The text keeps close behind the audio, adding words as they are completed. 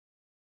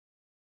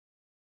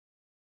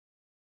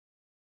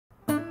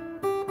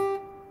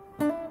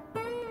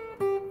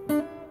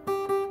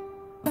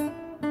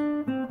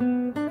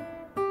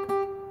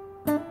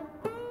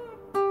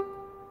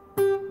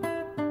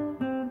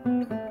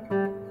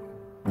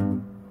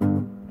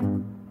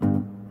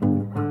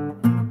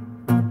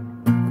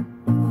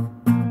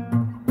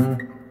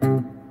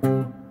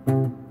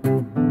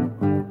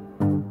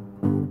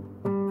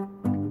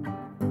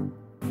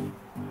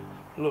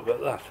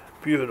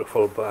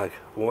Beautiful bag.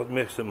 What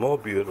makes it more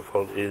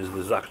beautiful is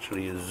there's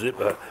actually a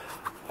zipper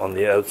on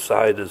the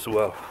outside as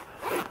well.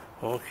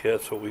 Okay,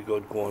 that's what we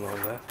got going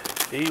on there.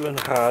 It even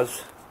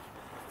has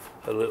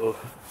a little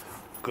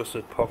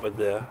gusset pocket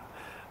there,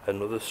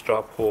 another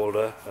strap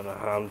holder and a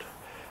hand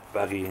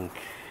bagging,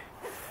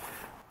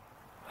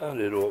 and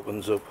it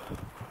opens up.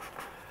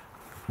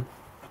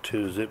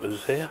 Two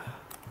zippers here,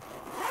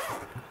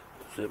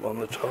 zip on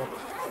the top,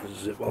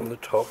 zip on the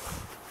top,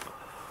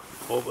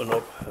 open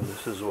up, and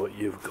this is what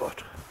you've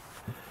got.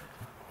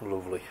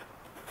 Lovely.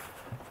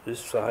 This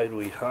side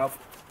we have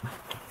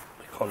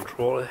the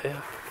controller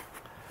here.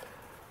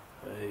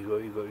 There you go,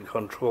 you've got your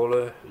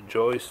controller,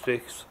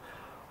 joysticks,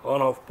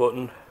 on off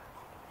button,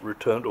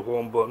 return to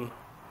home button,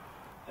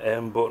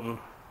 M button,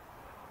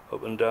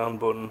 up and down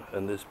button,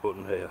 and this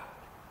button here.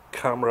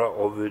 Camera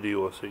or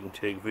video, so you can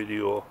take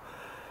video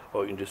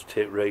or you can just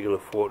take regular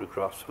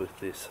photographs with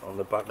this. On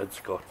the back it's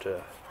got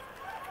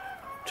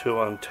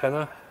two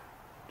antennae.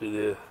 Do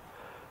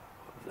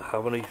they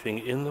have anything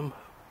in them?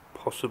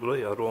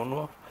 Possibly, I don't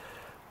know.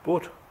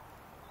 But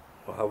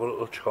we'll have a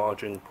little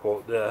charging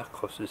port there,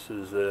 because this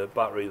is a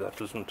battery that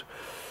doesn't,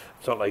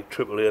 it's not like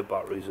AAA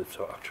batteries, it's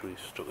actually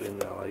stuck in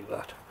there like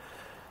that.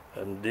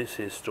 And this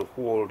is to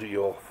hold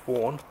your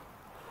phone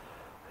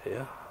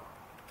here.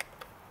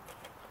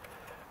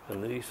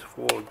 And these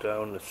fold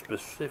down a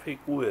specific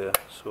way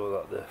so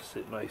that they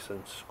sit nice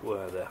and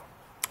square there.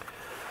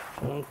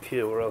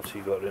 Okay, what else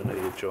you got in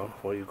here, John?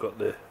 Well, you've got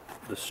the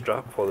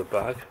strap for the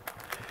bag.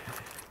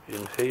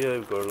 In here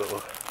you've got a little,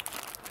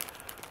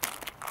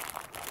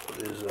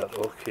 what is that?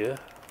 Okay,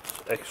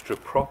 extra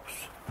props,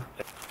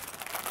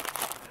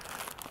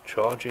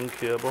 charging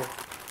cable.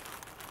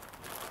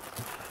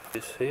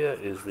 This here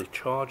is the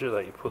charger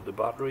that you put the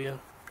battery in.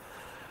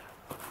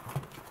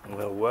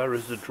 Well, where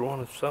is the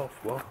drone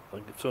itself? Well, I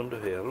think it's under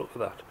here. Look at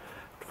that.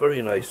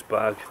 Very nice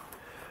bag,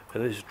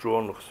 and this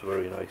drone looks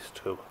very nice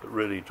too. It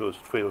really does.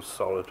 It feels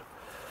solid.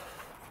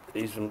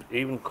 It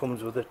even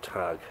comes with a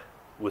tag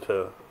with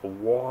a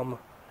warm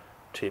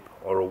tip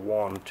or a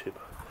warn tip.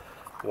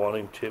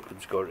 Warning tip.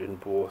 It's got in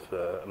both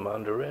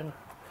Mandarin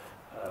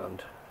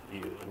and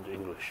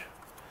English.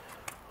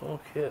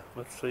 Okay,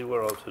 let's see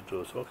what else it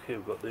does. Okay,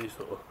 we've got these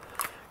little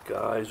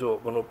guys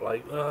open up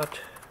like that.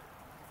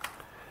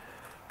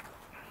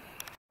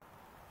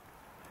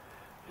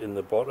 In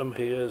the bottom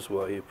here is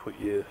where you put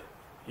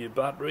your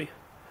battery.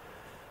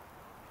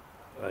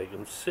 I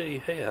can see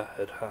here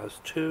it has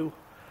two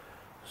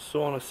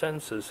sonar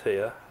sensors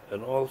here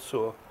and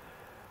also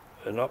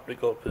an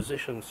optical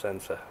position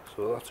sensor,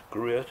 so that's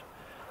great.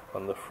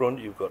 On the front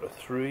you've got a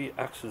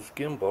 3-axis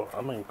gimbal.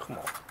 I mean, come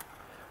on,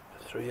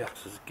 a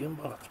 3-axis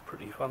gimbal, that's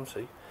pretty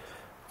fancy.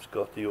 It's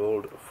got the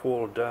old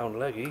fold down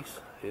leggies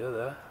here,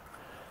 there.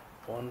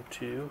 1,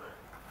 2,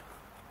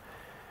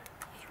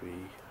 3,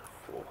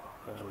 4.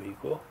 There we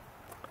go.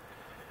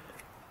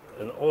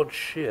 An odd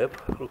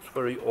shape, looks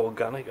very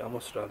organic, I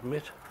must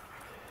admit.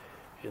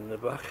 In the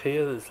back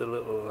here there's a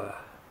little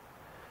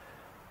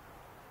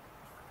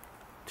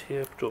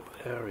taped up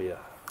area,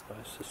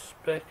 I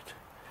suspect.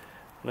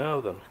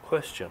 Now then,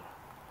 question.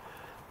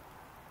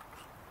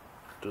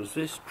 Does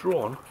this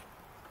drone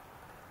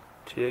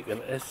take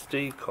an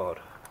SD card?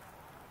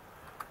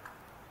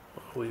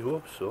 Well, we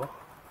hope so,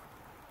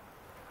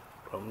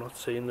 but I'm not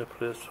seeing the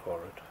place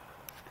for it.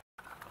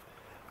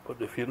 But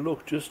if you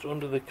look just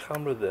under the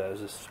camera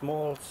there's a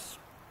small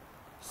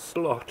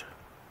slot.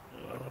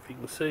 I don't know if you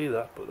can see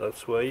that, but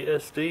that's where your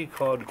SD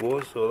card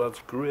goes, so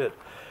that's great.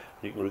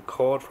 You can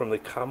record from the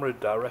camera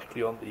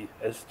directly on the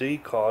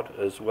SD card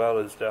as well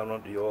as down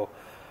onto your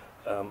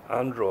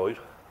Android.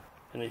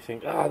 And you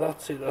think,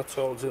 that's it, that's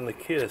all that's in the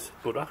case.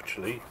 But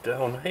actually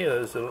down here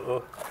is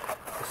a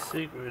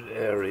secret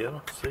area,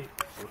 let's see.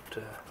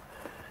 But,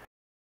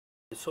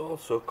 this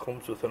also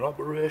comes with an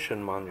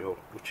operation manual,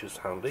 which is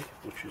handy,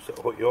 which is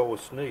what you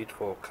always need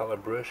for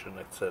calibration,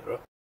 etc.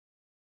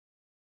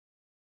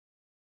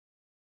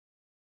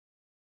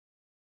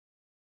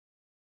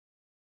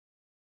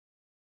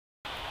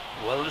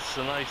 Well, this is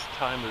a nice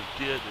time of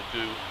day to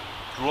do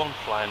drone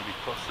flying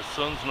because the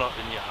sun's not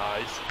in your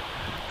eyes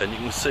and you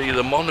can see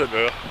the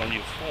monitor on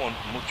your phone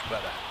much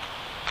better.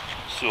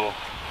 So,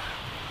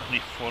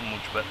 your phone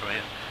much better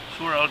here.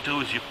 So what I'll do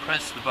is you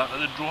press the back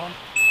of the drone.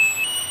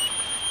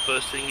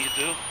 First thing you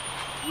do,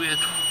 wait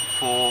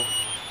for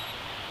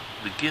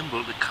the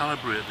gimbal to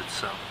calibrate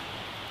itself.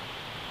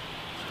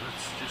 So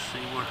let's just see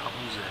what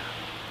happens there.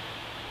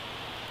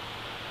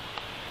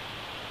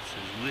 It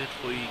says wait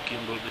for your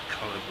gimbal to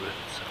calibrate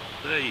itself.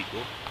 There you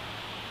go.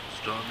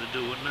 Starting to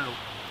do it now.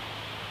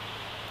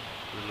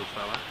 Little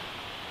fella.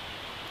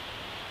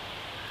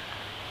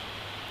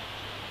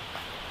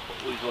 What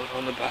we got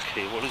on the back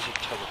here, what does it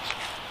tell us?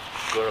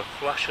 We've got a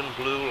flashing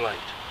blue light.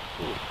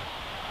 Ooh.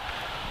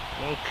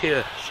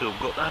 Okay, so we've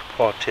got that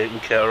part taken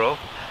care of.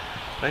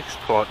 Next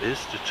part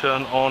is to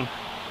turn on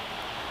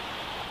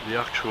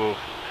the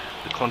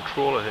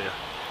controller here.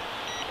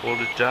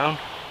 Hold it down.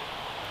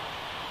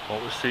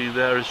 What we see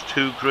there is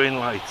two green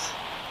lights.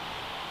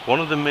 One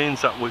of them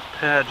means that we've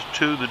paired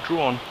to the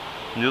drone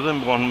And the other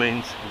one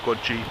means we've got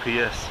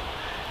GPS.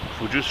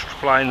 If we're just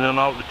flying in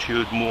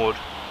altitude mode,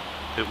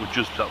 it would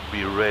just have to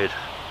be red.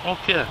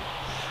 Okay,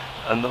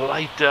 and the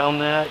light down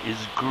there is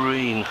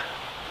green.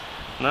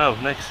 Now,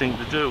 next thing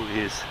to do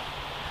is,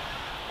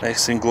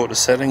 go to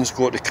settings,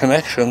 go to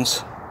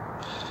connections,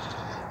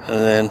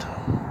 and then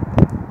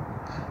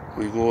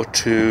we go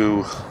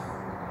to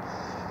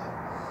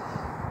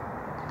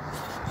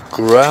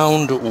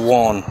ground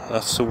 1.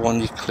 That's the one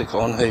you click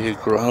on here,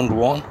 ground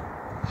 1.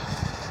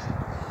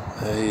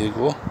 There you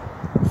go.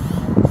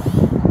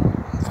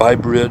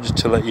 Vibrated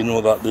to let you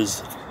know that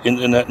there's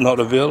internet not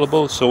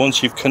available. So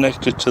once you've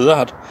connected to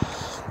that,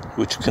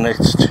 which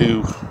connects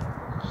to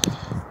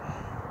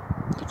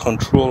the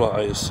controller,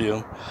 I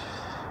assume,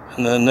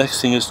 and then the next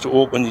thing is to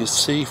open your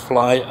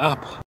C-Fly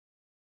app.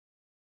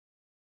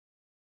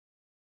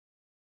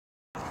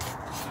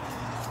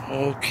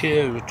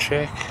 Okay, we'll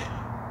check.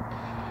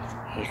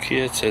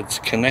 Okay, it says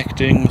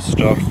connecting,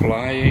 start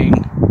flying.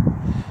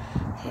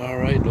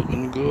 Alright,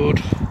 looking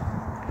good.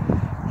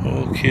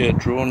 Okay,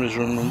 drone is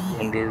running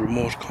under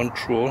remote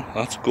control.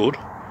 That's good.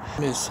 Let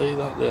me see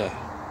that there.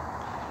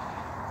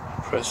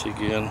 Press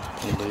again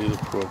and leave the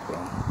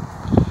program.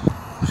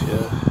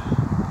 Okay.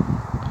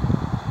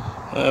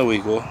 There we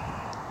go.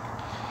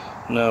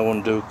 Now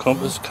undo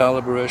compass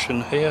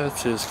calibration. Here it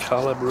says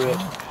calibrate.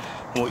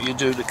 And what you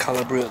do to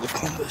calibrate the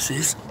compass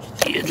is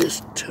you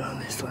just turn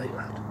this like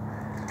that.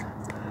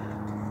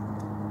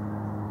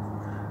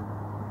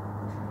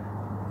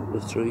 Up to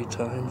 3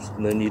 times,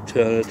 and then you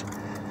turn it.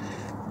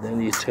 Then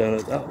you turn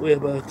it that way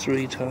about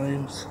 3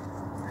 times,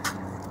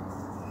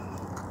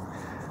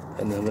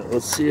 and then it will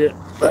see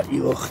that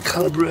your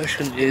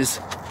calibration is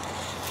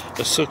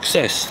a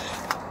success.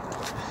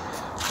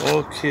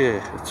 Okay,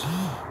 it's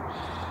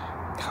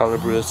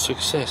calibrate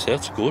success.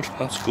 That's good.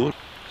 That's good.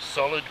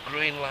 Solid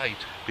green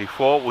light.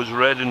 Before it was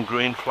red and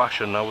green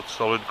flashing. Now it's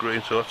solid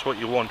green. So that's what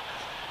you want.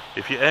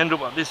 If you end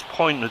up at this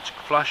point and it's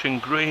flashing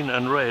green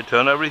and red,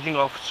 turn everything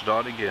off.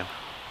 Start again.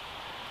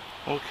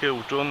 Okay,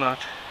 we've done that.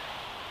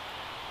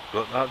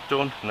 Got that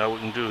done. Now we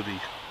can do the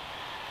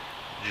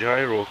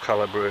gyro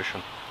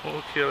calibration.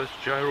 Okay, let's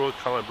gyro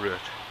calibrate.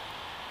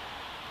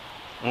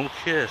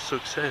 Okay,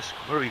 success.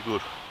 Very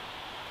good.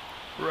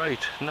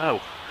 Right, now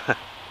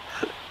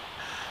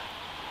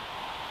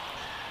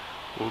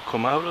we'll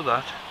come out of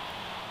that,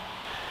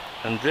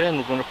 and then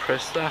we're going to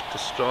press that to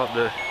start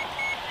the...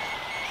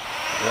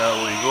 There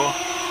we go.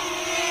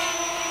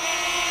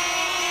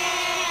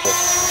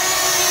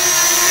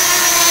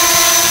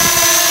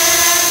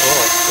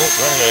 Oh,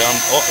 there I am.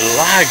 Oh,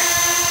 lag.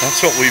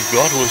 That's what we've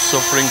got. We're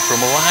suffering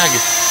from lag.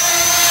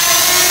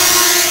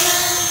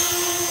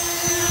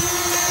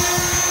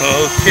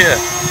 Okay.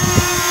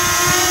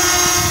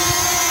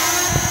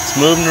 It's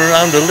moving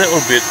around a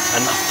little bit,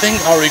 and I think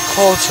I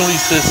recall somebody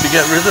says to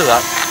get rid of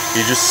that,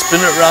 you just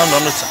spin it around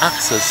on its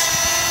axis.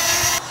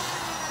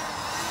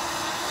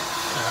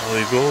 There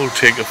we go. We'll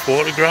take a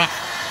photograph.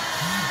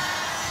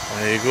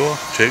 There you go.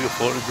 Take a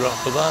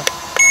photograph of that.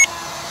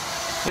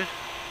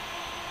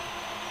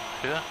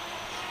 Yeah,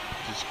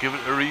 just give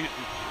it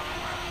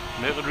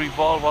make it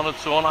revolve on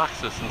its own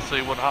axis and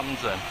see what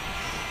happens then.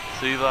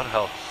 See if that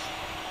helps.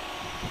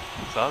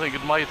 So I think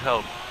it might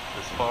help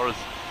as far as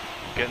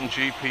getting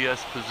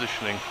GPS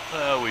positioning.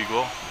 There we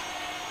go.